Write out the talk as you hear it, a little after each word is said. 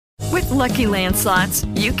Lucky Land Slots,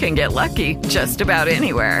 you can get lucky just about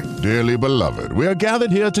anywhere. Dearly beloved, we are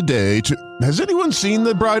gathered here today to... Has anyone seen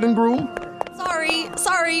the bride and groom?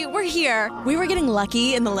 Sorry, we're here. We were getting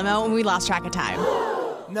lucky in the limo and we lost track of time.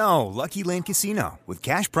 No, Lucky Land Casino, with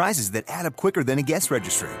cash prizes that add up quicker than a guest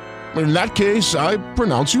registry. In that case, I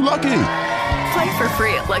pronounce you lucky. Play for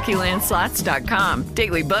free at LuckyLandSlots.com.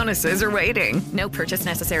 Daily bonuses are waiting. No purchase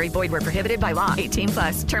necessary. Void where prohibited by law.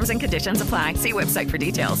 18+. Terms and conditions apply. See website for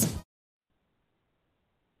details.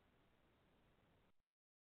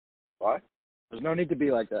 What? There's no need to be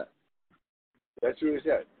like that. That's what he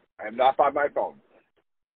said. I am not by my phone.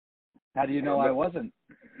 How do you know I wasn't?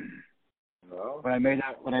 No. When I made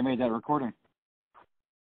that recording.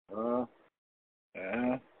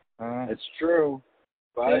 It's true.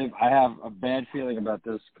 But Dave, I have a bad feeling about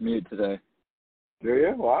this commute today. Do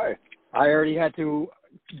you? Why? I already had to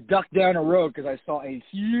duck down a road because I saw a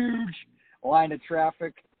huge line of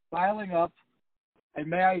traffic piling up.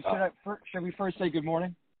 And should we first say good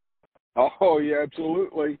morning? Oh, yeah,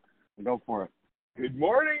 absolutely. Go for it. Good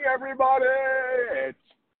morning, everybody. It's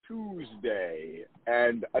Tuesday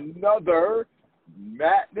and another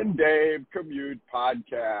Matt and Dave Commute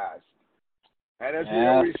podcast. And as we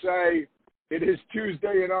always say, it is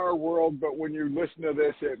Tuesday in our world, but when you listen to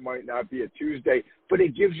this, it might not be a Tuesday, but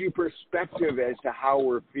it gives you perspective as to how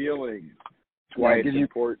we're feeling. That's why it's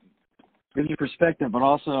important. It gives you perspective, but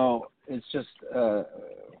also it's just,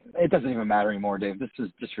 it doesn't even matter anymore, Dave. This is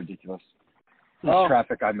just ridiculous. This is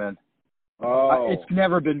traffic I'm in. Oh. It's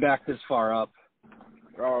never been back this far up.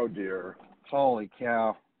 Oh, dear. Holy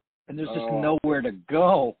cow. And there's just nowhere to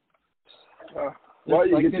go. Well,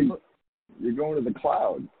 you're going to the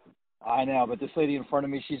cloud. I know, but this lady in front of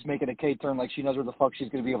me, she's making a K-turn like she knows where the fuck she's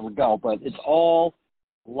going to be able to go, but it's all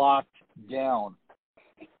locked down.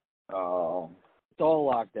 Oh. It's all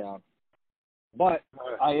locked down. But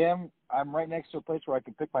I'm right next to a place where I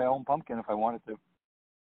can pick my own pumpkin if I wanted to.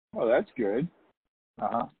 Oh, that's good.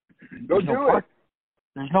 Uh-huh. Go do it.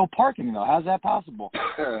 There's no parking, though. How's that possible?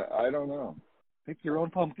 I don't know. Pick your own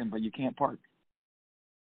pumpkin, but you can't park.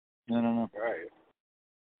 No. Right.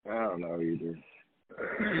 I don't know either.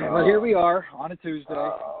 Well, here we are on a Tuesday.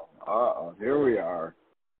 Here we are.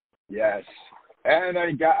 Yes. And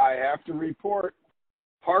I have to report,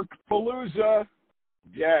 Parkpalooza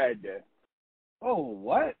dead. Oh,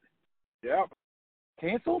 what? Yep.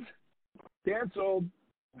 Canceled? Canceled.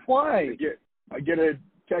 Why? I get a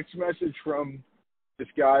text message from this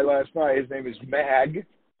guy last night. His name is Mag.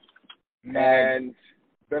 And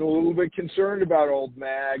been a little bit concerned about old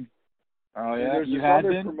Mag. Oh, yeah? There's this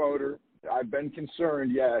other promoter. I've been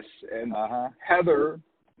concerned, yes. And Heather,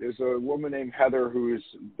 there's a woman named Heather who's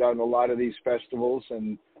done a lot of these festivals,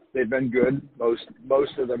 and they've been good.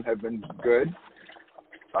 Most of them have been good.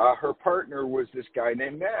 Her partner was this guy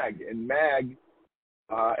named Mag, and Mag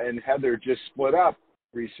and Heather just split up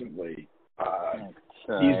recently.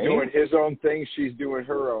 He's doing his own thing. She's doing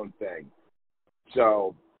her own thing.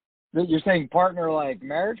 So you're saying partner like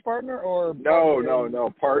marriage partner or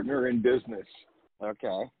no, partner in business.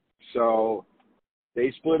 Okay. So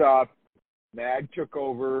they split up. Mag took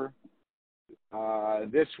over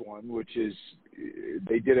this one, which is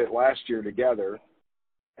they did it last year together,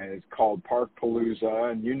 and it's called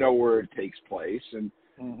Parkpalooza, and you know where it takes place. And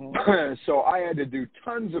so I had to do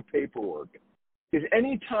tons of paperwork. Because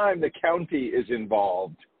any time the county is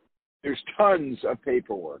involved, there's tons of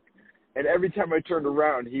paperwork. And every time I turned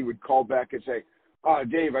around, he would call back and say,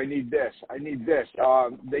 Dave, I need this.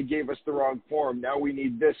 They gave us the wrong form. Now we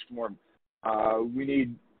need this form. We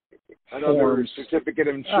need another certificate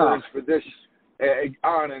of insurance for this.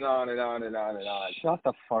 On and on and on and on and on. Shut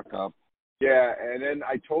the fuck up. Yeah, and then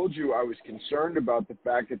I told you I was concerned about the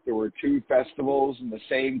fact that there were two festivals in the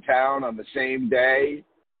same town on the same day.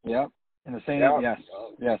 Yep. In the same,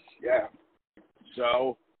 yes. Yeah.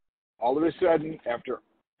 So, all of a sudden, after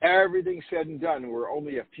everything's said and done, we're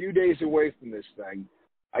only a few days away from this thing.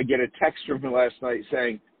 I get a text from him last night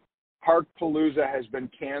saying, Parkpalooza has been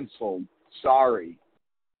canceled. Sorry.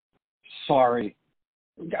 Are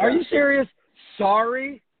you serious?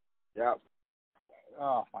 Sorry? Yeah.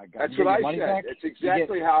 Oh, my God. That's what I said. Back? It's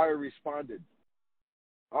exactly how I responded.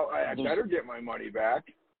 Oh, I better get my money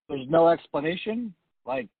back. There's no explanation?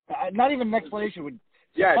 Like, not even an explanation would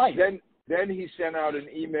suffice. Yes, then he sent out an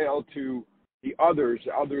email to the others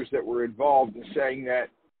that were involved, saying that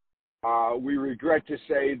we regret to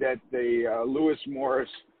say that the Lewis Morris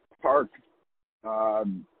Park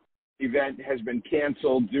event has been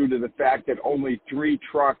canceled due to the fact that only 3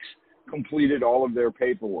 trucks completed all of their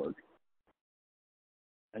paperwork.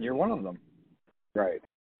 And you're one of them. Right.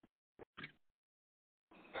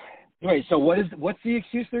 Wait, so what's the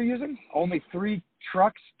excuse they're using? Only 3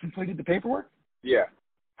 trucks completed the paperwork Yeah,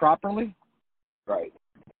 properly? right.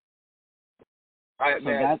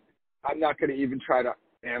 So I'm not going to even try to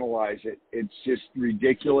analyze it. It's just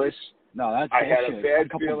ridiculous. No, that's I had bullshit. a bad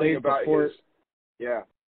couple feeling days about before, his. Yeah,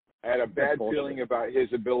 I had a bad feeling about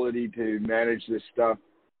his ability to manage this stuff.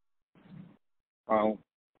 Oh,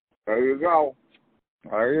 there you go.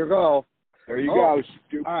 There you go. There you go.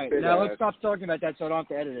 Stupid All right, now let's stop talking about that so I don't have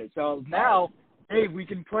to edit it. So now, Dave, we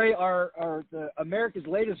can play the America's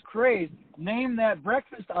latest craze. Name that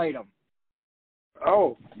breakfast item.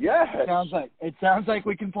 Oh, yes. It sounds like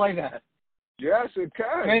we can play that. Yes, it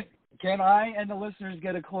can. Can I and the listeners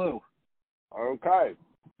get a clue? Okay.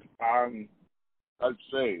 Let's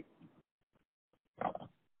see.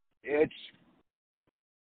 It's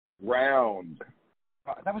round.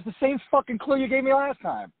 That was the same fucking clue you gave me last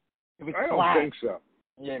time. It was I flat. don't think so.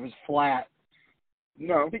 Yeah, it was flat.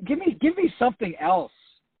 No. Give me something else.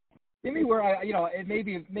 Give me where it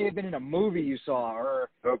may have been in a movie you saw or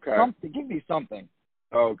something. Give me something.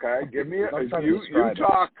 Okay. Give me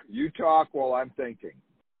you talk while I'm thinking.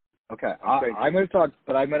 Okay. I'm going to talk,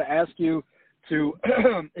 but I'm going to ask you to,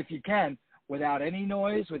 if you can, without any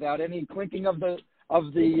noise, without any clinking of the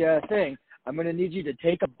thing, I'm going to need you to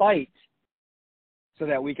take a bite so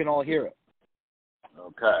that we can all hear it.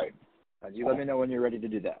 Okay. And you let me know when you're ready to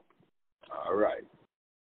do that. All right.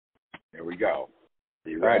 Here we go.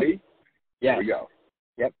 Are you ready? Yes. Here we go.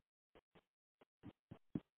 Yep.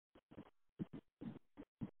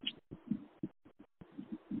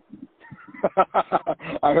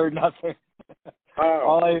 I heard nothing.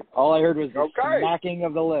 Oh. All I heard was the smacking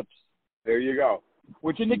of the lips. There you go.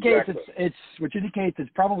 Which indicates it's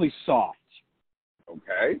probably soft.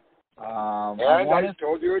 Okay. And I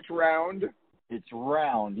told you it's round. It's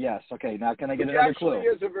round, yes. Okay, now can I get another clue? It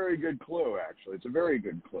actually is a very good clue, actually. It's a very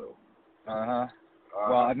good clue. Uh-huh.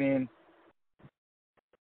 Well, I mean...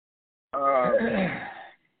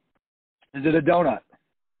 is it a donut?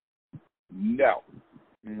 No.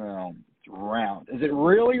 No, it's round. Is it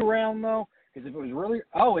really round, though? Because if it was really...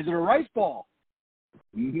 Oh, is it a rice ball?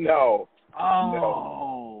 No.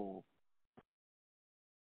 Oh.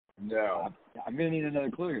 No. I'm going to need another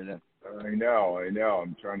clue here, then. I know.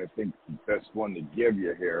 I'm trying to think the best one to give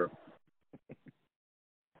you here.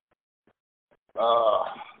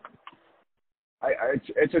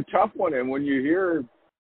 It's a tough one, and when you hear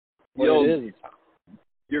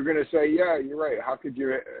you're going to say, yeah, you're right. How could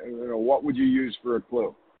what would you use for a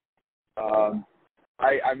clue?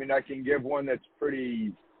 I mean, I can give one that's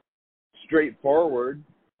pretty straightforward.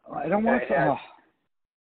 I don't want to.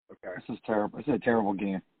 Okay. This is terrible. This is a terrible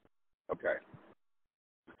game. Okay.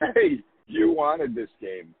 Hey, you wanted this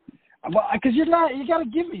game. Well, because you got to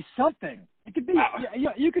give me something. It could be.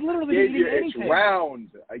 You could literally be eating anything. It's round.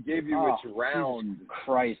 I gave you. It's round. Jesus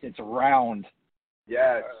Christ, it's round.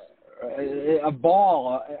 Yes. A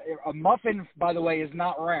ball, a muffin, by the way, is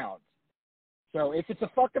not round. So if it's a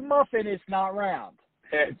fucking muffin, it's not round.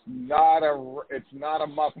 It's not a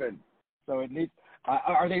muffin. So it needs.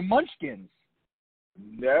 Are they munchkins?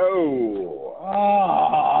 No.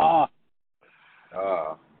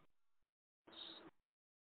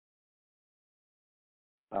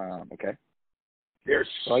 Okay. They're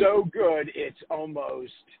so good, it's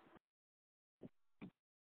almost.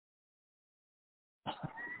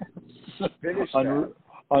 Finish that.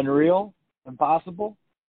 Unreal? Impossible?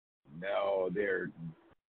 No, they're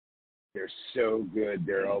so good,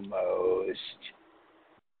 they're almost.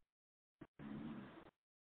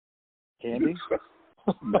 Candy?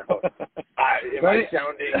 No. Am I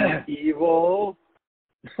sounding evil?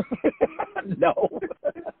 No.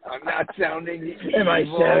 I'm not sounding evil. Am I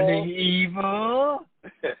sounding evil?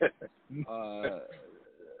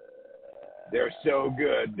 They're so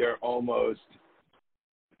good, they're almost.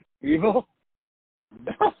 Evil?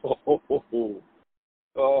 No.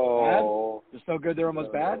 Oh. They're so good they're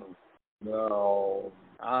almost bad? No.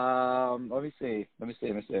 Let me see.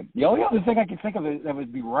 The only other thing I can think of that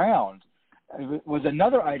would be round was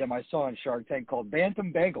another item I saw on Shark Tank called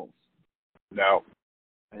Bantam Bagels. No.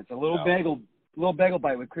 It's a little bagel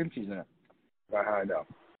bite with cream cheese in it. I know.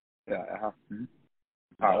 Yeah. Mm-hmm.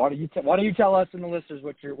 All right. Why don't you tell us and the listeners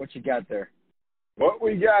what you got there? What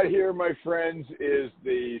we got here, my friends, is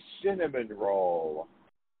the cinnamon roll.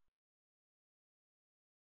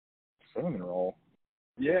 Cinnamon roll?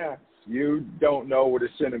 Yes. You don't know what a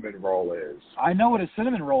cinnamon roll is. I know what a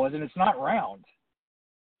cinnamon roll is, and it's not round.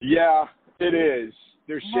 Yeah, it is.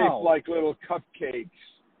 They're shaped like little cupcakes,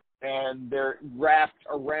 and they're wrapped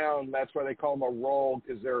around. That's why they call them a roll,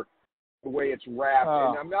 because they're the way it's wrapped.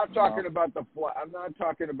 And I'm not talking about I'm not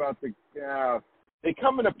talking about the. They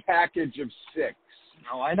come in a package of 6.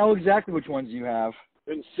 No, I know exactly which ones you have.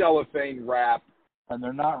 In cellophane wrap. And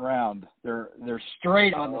they're not round. They're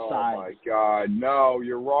straight on the side. Oh, my God. No,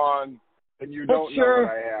 you're wrong. And you don't know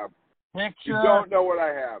what I have. Picture. You don't know what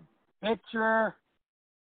I have. Picture.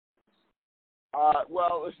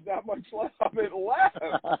 Well, there's not much of it left.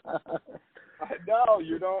 No,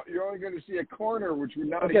 you don't. You're only going to see a corner, which would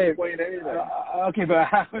not explain anything. Okay, but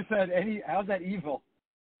how's that evil?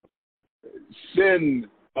 Sin,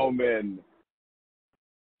 omen.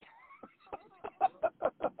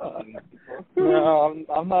 No,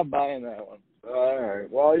 I'm not buying that one. All right.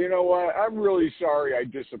 Well, you know what? I'm really sorry I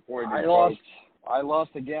disappointed I folks. I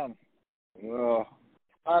lost again. Oh.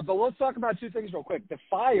 But let's talk about 2 things real quick. The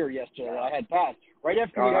fire yesterday that I had passed. Right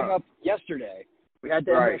after we hung up yesterday, we had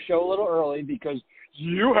to end the show a little early because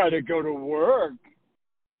you had to go to work.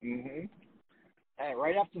 Mm-hmm. And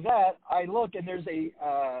right after that, I look and there's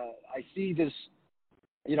I see this,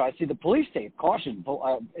 I see the police tape, caution.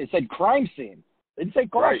 It said crime scene. It didn't say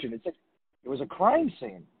caution. It was a crime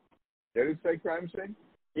scene. Did it say crime scene?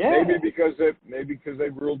 Yeah. Maybe because they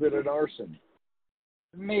ruled it an arson.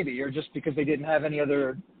 Maybe, or just because they didn't have any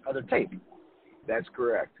other tape. That's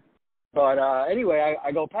correct. But anyway,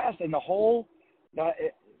 I go past, and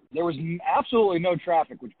there was absolutely no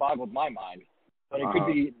traffic, which boggled my mind. But it could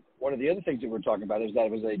be one of the other things that we're talking about is that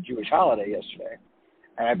it was a Jewish holiday yesterday.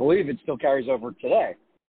 And I believe it still carries over today.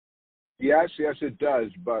 Yes, it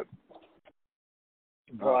does. But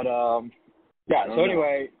so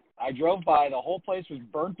anyway, I drove by. The whole place was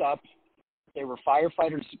burnt up. There were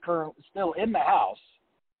firefighters still in the house.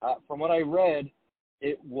 From what I read,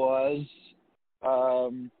 it was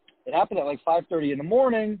it happened at like 5:30 in the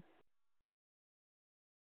morning.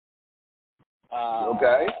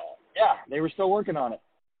 Okay. Yeah, they were still working on it.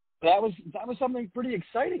 That was something pretty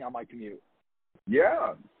exciting on my commute.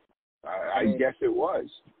 Yeah, I guess it was.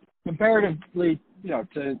 Comparatively,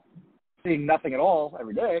 to seeing nothing at all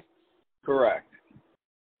every day. Correct.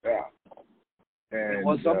 Yeah. And it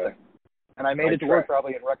was something. And I made it to work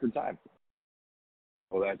probably in record time.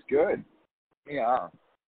 Well, that's good. Yeah.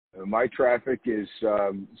 My traffic is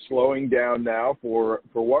slowing down now. For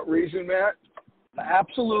what reason, Matt?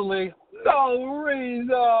 Absolutely no reason.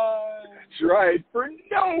 That's right. For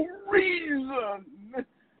no reason.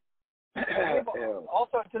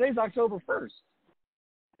 Also, today's October 1st.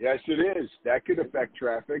 Yes, it is. That could affect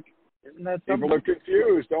traffic. Isn't that something? People are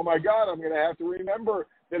confused. Oh, my God, I'm going to have to remember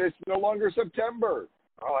that it's no longer September.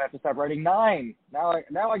 Oh, I have to stop writing 9.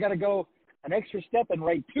 Now I got to go an extra step and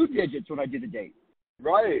write 2 digits when I do the date.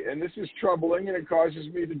 Right, and this is troubling, and it causes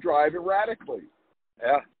me to drive erratically.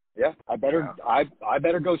 Yeah. I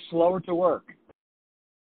better go slower to work.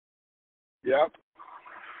 Yep.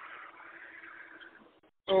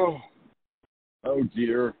 Oh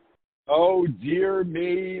dear. Oh dear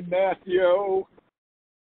me, Matthew.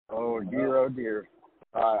 Oh dear.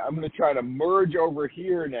 I'm going to try to merge over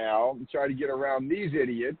here now and try to get around these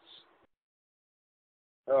idiots.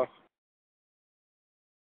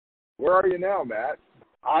 Where are you now, Matt?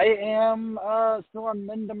 I am still on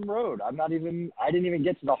Mendham Road. I didn't even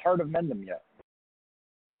get to the heart of Mendham yet.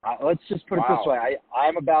 Let's just put it this way.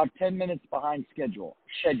 I'm about 10 minutes behind schedule.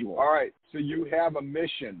 All right. So you have a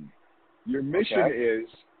mission. Your mission is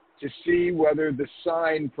to see whether the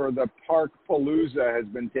sign for the Park Palooza has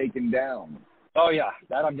been taken down. Oh yeah,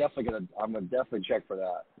 that I'm gonna definitely check for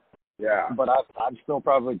that. Yeah. But I'm still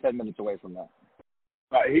probably 10 minutes away from that.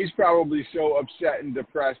 He's probably so upset and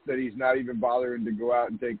depressed that he's not even bothering to go out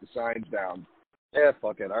and take the signs down. Yeah,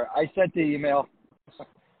 fuck it. I sent the email.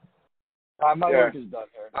 My work is done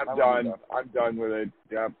here. I'm done with it.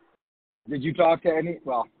 Yeah. Did you talk to any?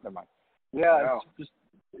 Well, never mind. Yeah,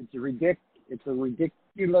 it's a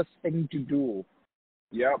ridiculous thing to do.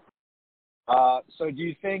 Yep. So do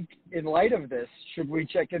you think, in light of this, should we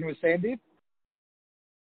check in with Sandeep?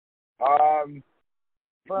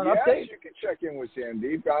 For an update? You can check in with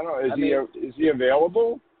Sandeep. I don't know. Is he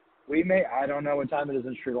available? We may. I don't know what time it is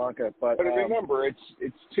in Sri Lanka, but remember,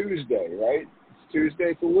 it's Tuesday, right? It's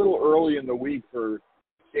Tuesday. It's a little early in the week for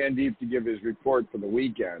Sandeep to give his report for the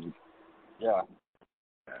weekend. Yeah.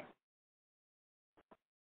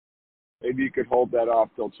 Maybe you could hold that off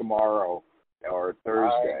till tomorrow or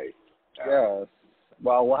Thursday. Yes.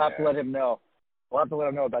 Well, we'll have to let him know. We'll have to let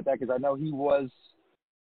him know about that because I know he was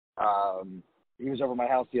over at my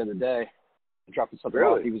house the other day. I dropped something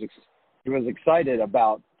off. He was excited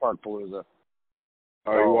about Park Palooza.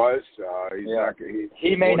 Oh, he was?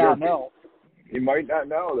 He may not know. He might not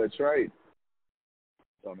know. That's right.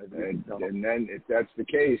 So and then if that's the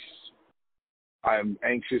case, I'm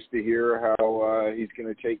anxious to hear how he's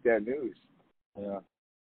going to take that news. Yeah.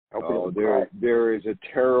 Oh, there is a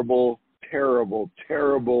terrible, terrible,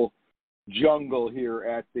 terrible jungle here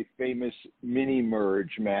at the famous mini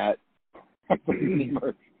merge, Matt.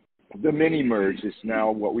 The mini merge is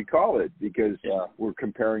now what we call it because we're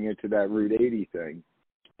comparing it to that Route 80 thing.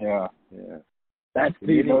 Yeah. That's the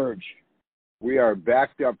mini merge. We are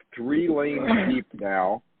backed up 3 lanes deep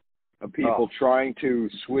now of people trying to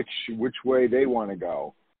switch which way they want to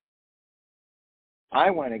go. I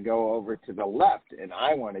want to go over to the left, and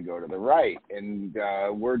I want to go to the right, and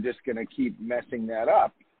we're just going to keep messing that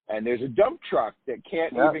up. And there's a dump truck that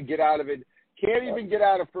can't even get out of it, can't even get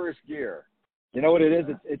out of first gear. You know what it is?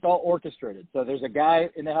 It's all orchestrated. So there's a guy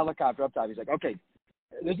in the helicopter up top. He's like, okay,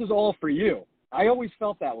 this is all for you. I always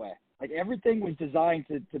felt that way. Like everything was designed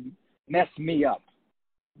to mess me up.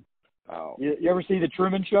 Oh. You ever see The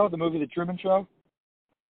Truman Show, the movie The Truman Show?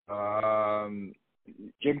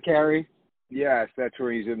 Jim Carrey. Yes, that's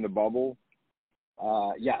where he's in the bubble.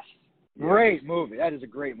 Yes. Great movie. That is a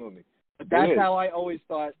great movie. But that's how I always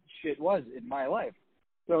thought shit was in my life.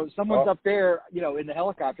 So someone's up there, in the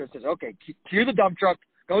helicopter and says, okay, cue the dump truck.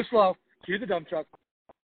 Go slow. Cue the dump truck.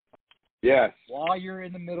 Yes. While you're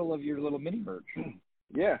in the middle of your little mini merge.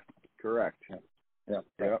 Yeah, correct. Yeah.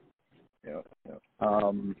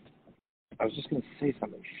 I was just going to say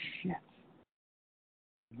something. Shit.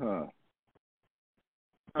 Huh.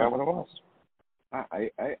 What it was. I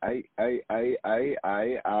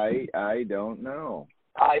don't know.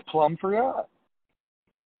 I plumb forgot.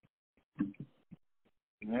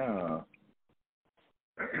 Yeah.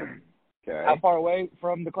 Okay. How far away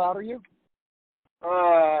from the cloud are you?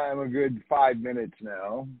 I'm a good 5 minutes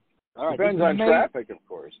now. All right. Depends on traffic, of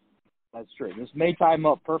course. That's true. This may time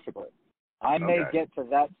up perfectly. I may get to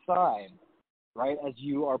that sign right as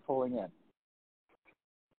you are pulling in.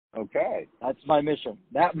 Okay. That's my mission.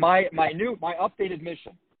 My updated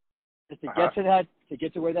mission is to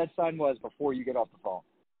get to where that sign was before you get off the phone.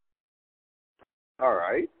 All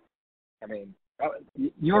right. I mean,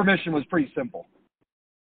 your mission was pretty simple.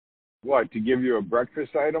 What, to give you a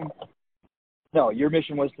breakfast item? No, your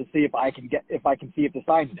mission was to see if I can see if the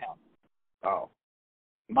sign's down. Oh.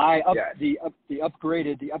 The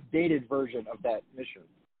updated version of that mission.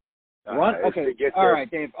 Okay. All right,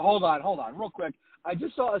 Dave. Hold on, real quick. I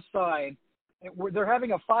just saw a sign. They're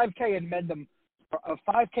having a 5K in Mendham, a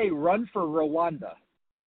 5K run for Rwanda.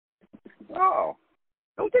 Oh.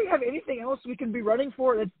 Don't they have anything else we can be running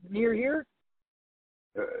for that's near here?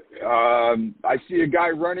 I see a guy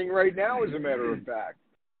running right now, as a matter of fact.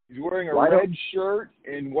 He's wearing a red shirt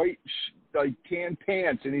and white tan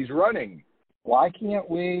pants, and he's running. Why can't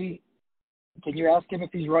we? Can you ask him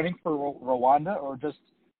if he's running for Rwanda or just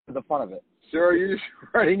for the fun of it? Sir, are you just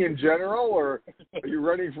running in general, or are you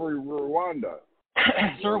running for Rwanda?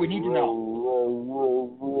 Sir, we need to know.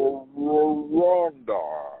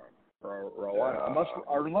 Rwanda.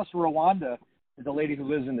 Unless Rwanda is the lady who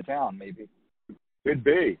lives in the town, maybe. Could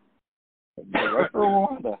be. Right for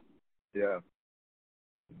Rwanda. Yeah.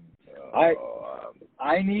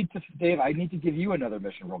 I need to give you another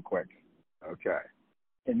mission real quick. Okay.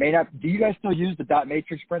 It may not. Do you guys still use the dot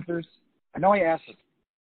matrix printers? I know I asked you.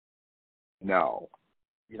 No.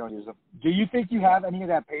 You don't use them. Do you think you have any of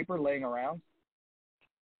that paper laying around?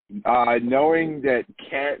 Knowing that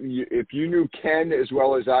if you knew Ken as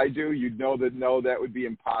well as I do, you'd know that would be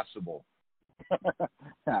impossible.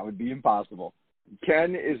 That would be impossible.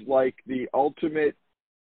 Ken is like the ultimate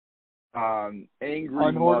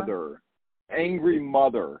angry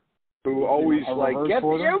mother who always get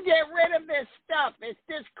rid of this stuff. It's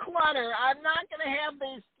this clutter. I'm not going to have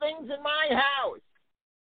these things in my house.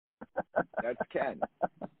 That's Ken.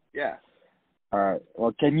 Yeah. All right.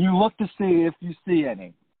 Well, can you look to see if you see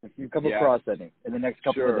any, if you come across any in the next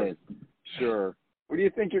couple of days? Sure. What do you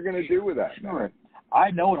think you're going to do with that? Sure. Man?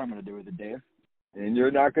 I know what I'm going to do with it, Dave. And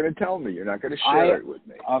you're not going to tell me. You're not going to share it with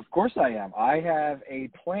me. Of course I am. I have a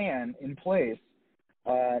plan in place.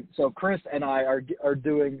 So Chris and I are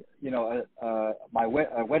doing, my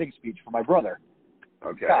wedding speech for my brother.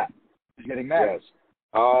 Okay. Scott, who's getting married. Yes.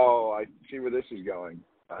 Oh, I see where this is going.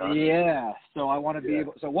 Yeah. So I want to be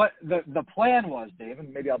able. So what the plan was, Dave,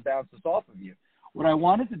 and maybe I'll bounce this off of you. What I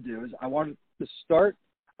wanted to do is I wanted to start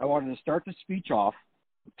the speech off.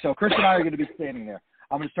 So Chris and I are going to be standing there.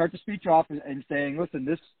 I'm going to start the speech off and saying, listen,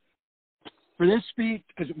 for this speech,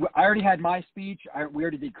 because I already had my speech, we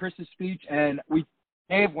already did Chris's speech, and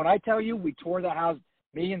Dave, when I tell you we tore the house,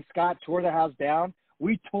 me and Scott tore the house down,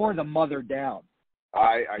 we tore the mother down.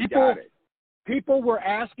 I got it. People were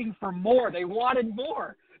asking for more. They wanted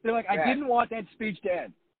more. They're like, Matt, I didn't want that speech to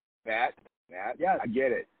end. Matt, yes. I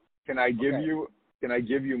get it. Can I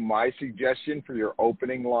give you my suggestion for your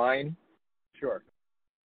opening line? Sure.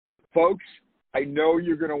 folks, I know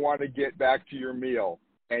you're going to want to get back to your meal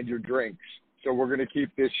and your drinks, so we're going to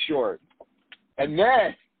keep this short. And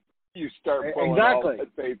then you start pulling all the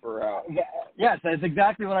paper out. Yes, that's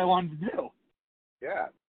exactly what I wanted to do. Yeah.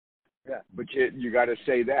 Yeah, but you got to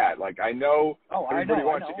say that. Like, I know everybody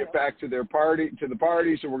wants to get back to the party,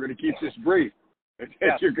 so we're going to keep this brief. And then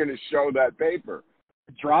you're going to show that paper.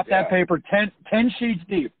 Drop that paper 10 sheets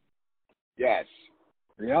deep. Yes.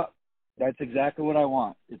 Yep. That's exactly what I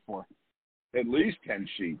want it for. At least 10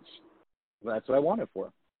 sheets. That's what I want it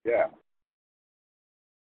for. Yeah.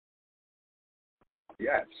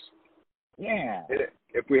 Yes. Yeah.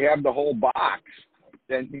 If we have the whole box,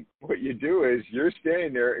 then what you do is you're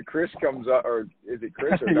standing there, and Chris comes up, or is it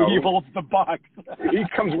Chris or no? He holds the box. He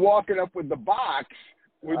comes walking up with the box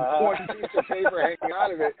with one piece of paper hanging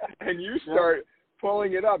out of it, and you start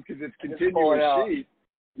pulling it up because it's continuous sheet.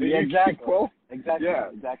 Yeah, exactly. Exactly. Yeah.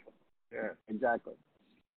 Exactly. Yeah. Exactly.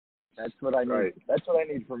 That's what I need. Right. That's what I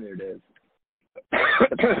need from you, Dave.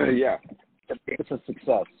 Yeah. It's a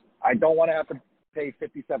success. I don't want to have to pay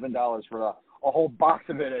 $57 for a whole box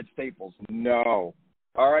of it at Staples. No.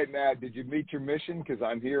 All right, Matt, did you meet your mission? Because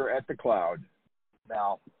I'm here at the Cloud.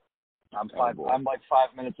 No. I'm like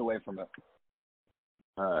 5 minutes away from it.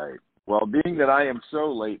 All right. Well, being that I am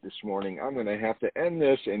so late this morning, I'm going to have to end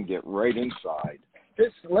this and get right inside.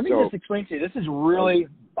 Let me just explain to you. This is really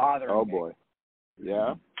bothering me. Oh, boy.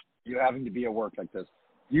 Yeah? You having to be at work like this.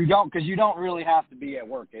 You don't really have to be at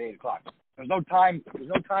work at 8 o'clock. There's no time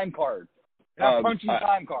card. You're not punching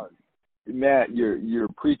time card. Matt, you're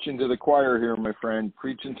preaching to the choir here, my friend.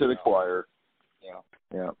 Preaching to the choir.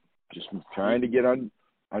 Yeah. Just trying to get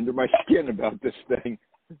under my skin about this thing.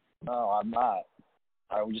 No, I'm not.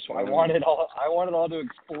 I want it all to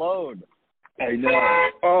explode. I know.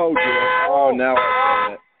 Oh, dear. Oh, now I've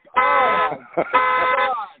done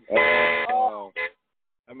it. Oh.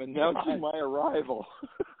 I'm announcing my arrival.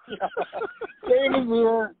 Dave is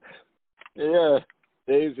here. Yeah,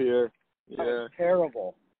 Dave's here. Yeah.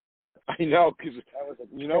 Terrible. I know, because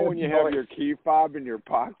you know when you have your key fob in your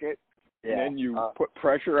pocket, and then you put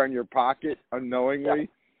pressure on your pocket unknowingly?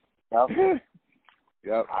 Yep.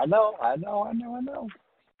 Yep. I know.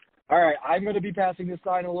 All right, I'm going to be passing this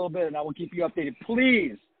sign a little bit, and I will keep you updated.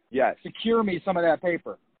 Please secure me some of that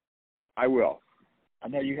paper. I will. I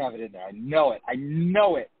know you have it in there. I know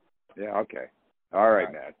it. Yeah, okay. All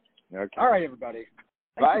right, Matt. Okay. All right, everybody.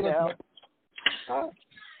 Bye now.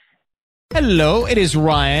 Hello, it is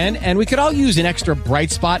Ryan, and we could all use an extra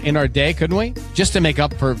bright spot in our day, couldn't we? Just to make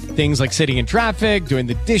up for things like sitting in traffic, doing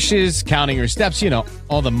the dishes, counting your steps,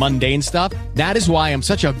 all the mundane stuff. That is why I'm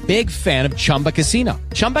such a big fan of Chumba Casino.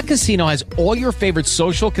 Chumba Casino has all your favorite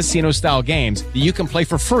social casino-style games that you can play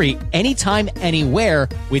for free anytime, anywhere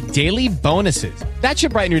with daily bonuses. That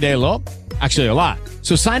should brighten your day a little. Actually, a lot.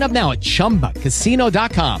 So sign up now at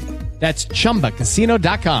ChumbaCasino.com. That's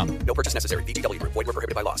ChumbaCasino.com. No purchase necessary. VGW Group. Void where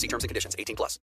prohibited by law. See terms and conditions. 18+.